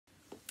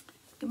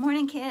Good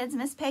morning, kids.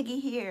 Miss Peggy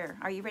here.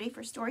 Are you ready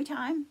for story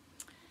time?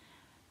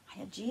 I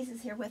have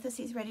Jesus here with us.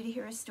 He's ready to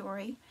hear a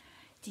story.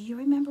 Do you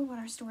remember what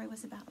our story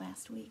was about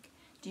last week?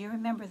 Do you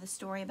remember the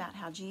story about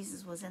how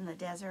Jesus was in the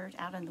desert,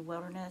 out in the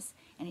wilderness,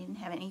 and he didn't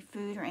have any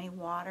food or any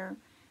water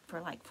for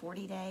like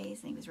 40 days,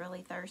 and he was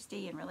really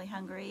thirsty and really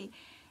hungry,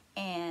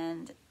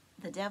 and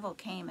the devil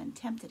came and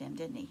tempted him,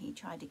 didn't he? He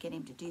tried to get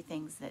him to do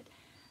things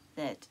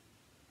that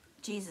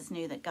Jesus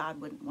knew that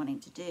God wouldn't want him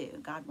to do.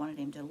 God wanted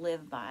him to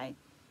live by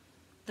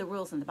the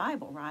rules in the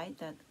Bible, right?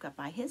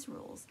 By his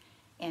rules.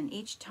 And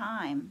each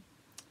time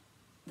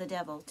the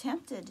devil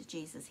tempted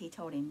Jesus, he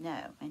told him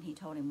no, and he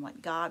told him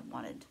what God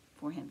wanted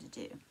for him to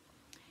do.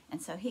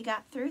 And so he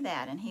got through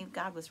that, and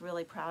God was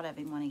really proud of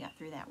him when he got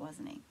through that,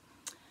 wasn't he?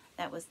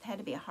 Had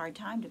to be a hard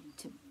time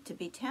to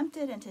be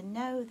tempted and to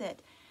know that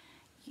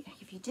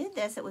if you did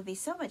this, it would be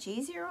so much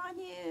easier on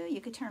you.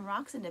 You could turn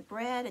rocks into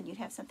bread, and you'd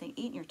have something to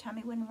eat, and your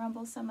tummy wouldn't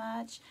rumble so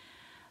much.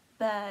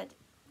 But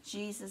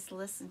Jesus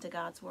listened to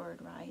God's word,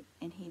 right?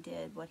 And he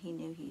did what he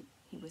knew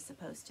he was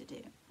supposed to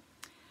do.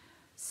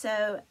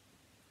 So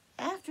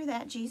after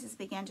that, Jesus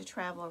began to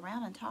travel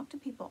around and talk to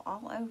people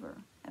all over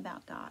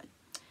about God.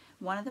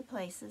 One of the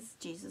places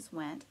Jesus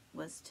went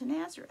was to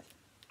Nazareth.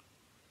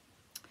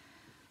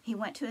 He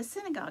went to a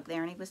synagogue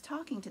there, and he was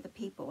talking to the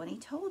people, and he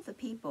told the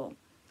people,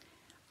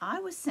 I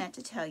was sent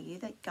to tell you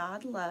that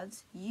God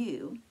loves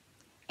you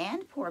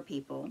and poor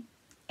people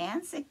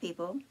and sick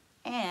people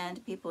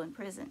and people in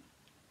prison.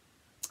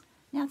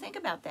 Now think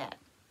about that.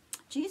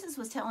 Jesus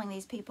was telling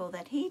these people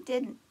that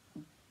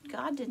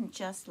God didn't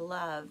just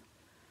love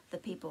the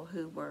people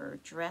who were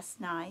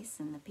dressed nice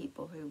and the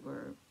people who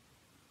were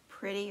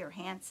pretty or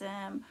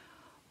handsome,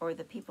 or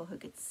the people who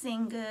could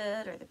sing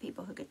good, or the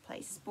people who could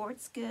play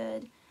sports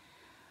good.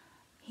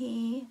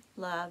 He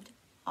loved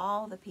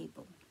all the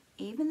people,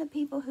 even the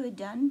people who had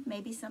done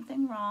maybe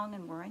something wrong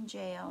and were in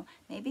jail,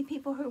 maybe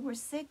people who were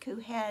sick, who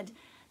had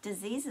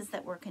diseases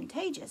that were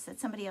contagious that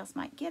somebody else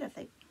might get if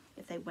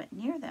they went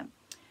near them.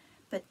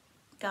 But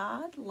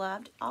God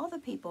loved all the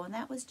people, and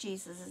that was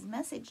Jesus'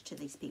 message to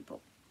these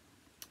people.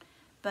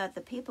 But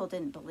the people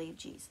didn't believe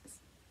Jesus.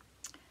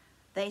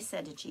 They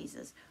said to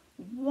Jesus,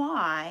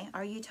 why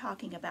are you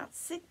talking about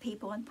sick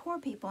people and poor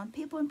people and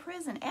people in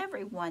prison?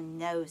 Everyone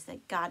knows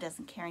that God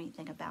doesn't care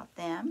anything about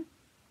them.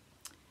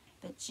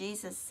 But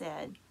Jesus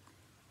said,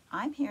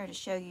 I'm here to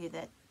show you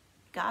that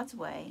God's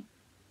way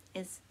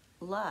is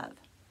love,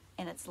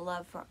 and it's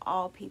love for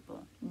all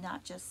people,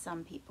 not just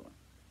some people.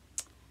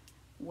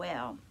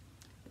 Well,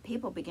 the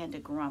people began to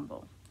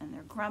grumble, and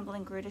their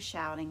grumbling grew to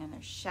shouting, and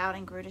their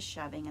shouting grew to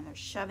shoving, and their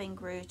shoving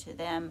grew to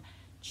them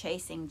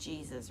chasing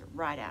Jesus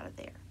right out of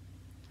there.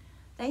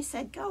 They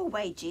said, go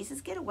away,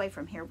 Jesus, get away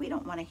from here. We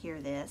don't want to hear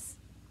this.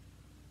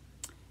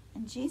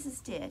 And Jesus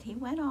did. He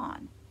went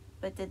on.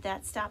 But did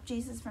that stop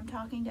Jesus from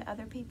talking to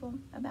other people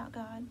about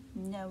God?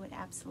 No, it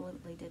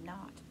absolutely did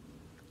not.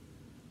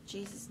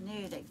 Jesus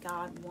knew that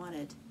God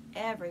wanted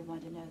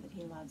everyone to know that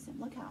he loves him.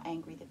 Look how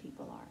angry the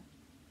people are.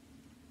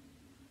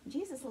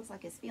 Jesus looks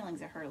like his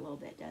feelings are hurt a little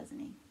bit, doesn't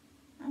he?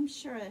 I'm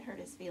sure it hurt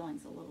his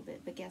feelings a little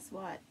bit, but guess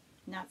what?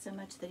 Not so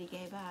much that he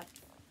gave up.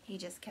 He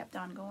just kept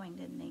on going,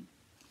 didn't he?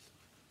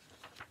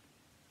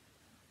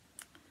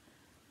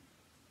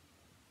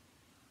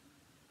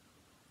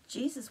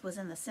 Jesus was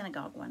in the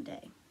synagogue one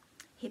day.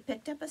 He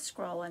picked up a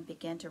scroll and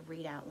began to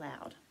read out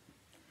loud.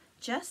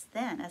 Just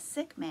then, a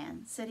sick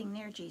man sitting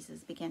near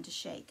Jesus began to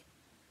shake.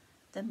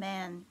 The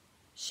man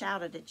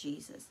shouted at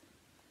Jesus.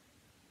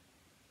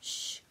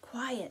 Shh,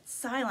 quiet,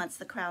 silence,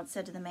 the crowd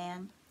said to the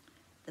man.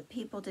 The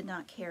people did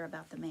not care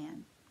about the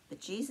man, but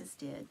Jesus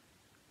did.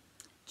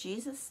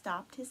 Jesus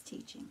stopped his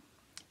teaching.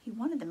 He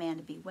wanted the man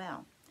to be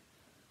well.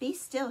 Be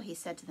still, he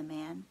said to the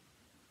man.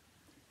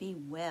 Be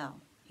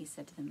well, he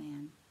said to the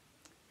man.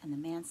 And the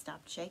man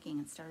stopped shaking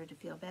and started to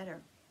feel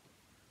better.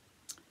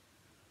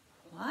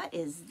 What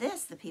is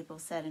this? The people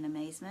said in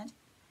amazement.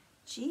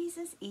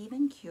 Jesus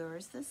even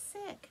cures the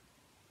sick.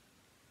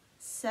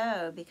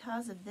 So,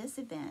 because of this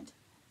event,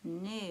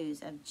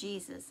 news of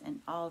Jesus and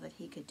all that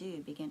he could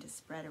do began to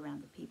spread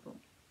around the people.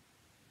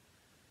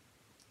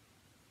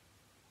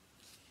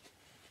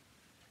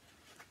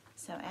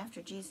 So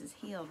after Jesus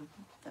healed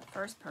the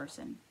first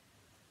person,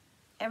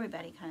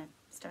 everybody kind of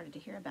started to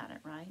hear about it,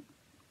 right?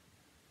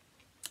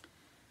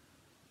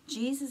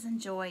 Jesus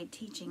enjoyed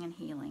teaching and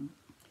healing.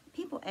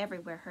 People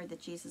everywhere heard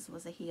that Jesus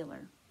was a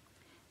healer.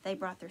 They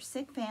brought their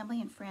sick family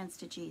and friends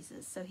to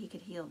Jesus so he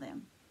could heal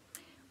them.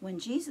 When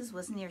Jesus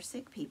was near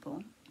sick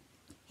people,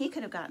 he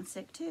could have gotten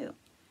sick too.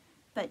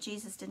 But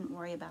Jesus didn't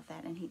worry about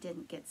that, and he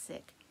didn't get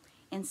sick.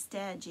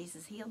 Instead,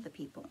 Jesus healed the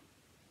people.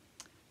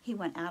 He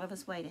went out of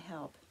his way to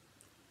help.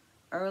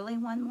 Early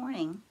one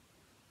morning,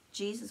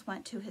 Jesus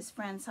went to his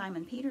friend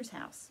Simon Peter's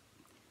house.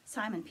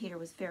 Simon Peter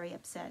was very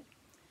upset.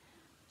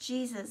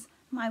 Jesus,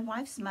 my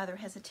wife's mother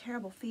has a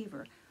terrible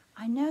fever.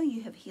 I know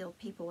you have healed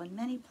people in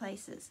many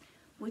places.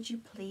 Would you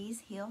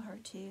please heal her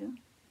too?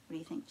 What do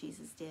you think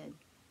Jesus did?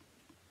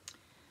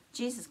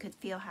 Jesus could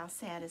feel how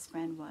sad his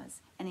friend was,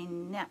 and he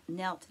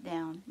knelt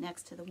down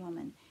next to the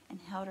woman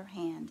and held her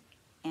hand,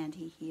 and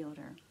he healed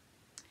her.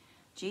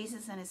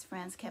 Jesus and his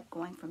friends kept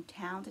going from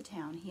town to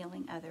town,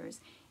 healing others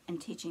and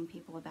teaching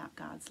people about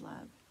God's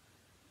love.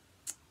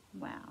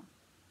 Wow.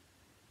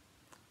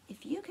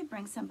 If you could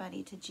bring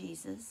somebody to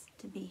Jesus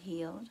to be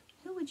healed,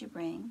 who would you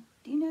bring?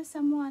 Do you know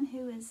someone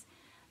who is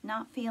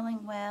not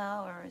feeling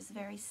well or is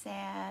very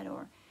sad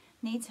or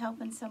needs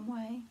help in some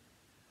way?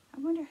 I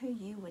wonder who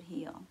you would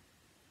heal,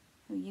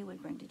 who you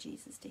would bring to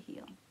Jesus to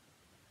heal.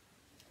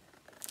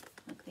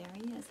 Look, there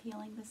he is,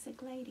 healing the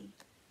sick lady.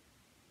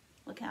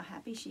 Look how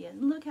happy she is.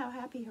 And look how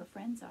happy her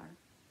friends are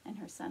and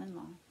her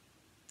son-in-law.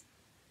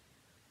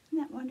 Isn't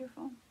that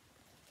wonderful?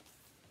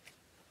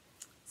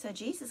 So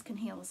Jesus can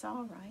heal us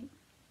all, right?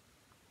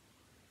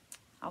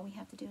 All we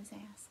have to do is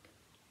ask.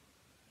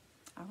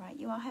 All right,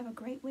 you all have a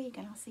great week,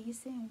 and I'll see you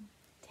soon.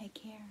 Take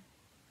care.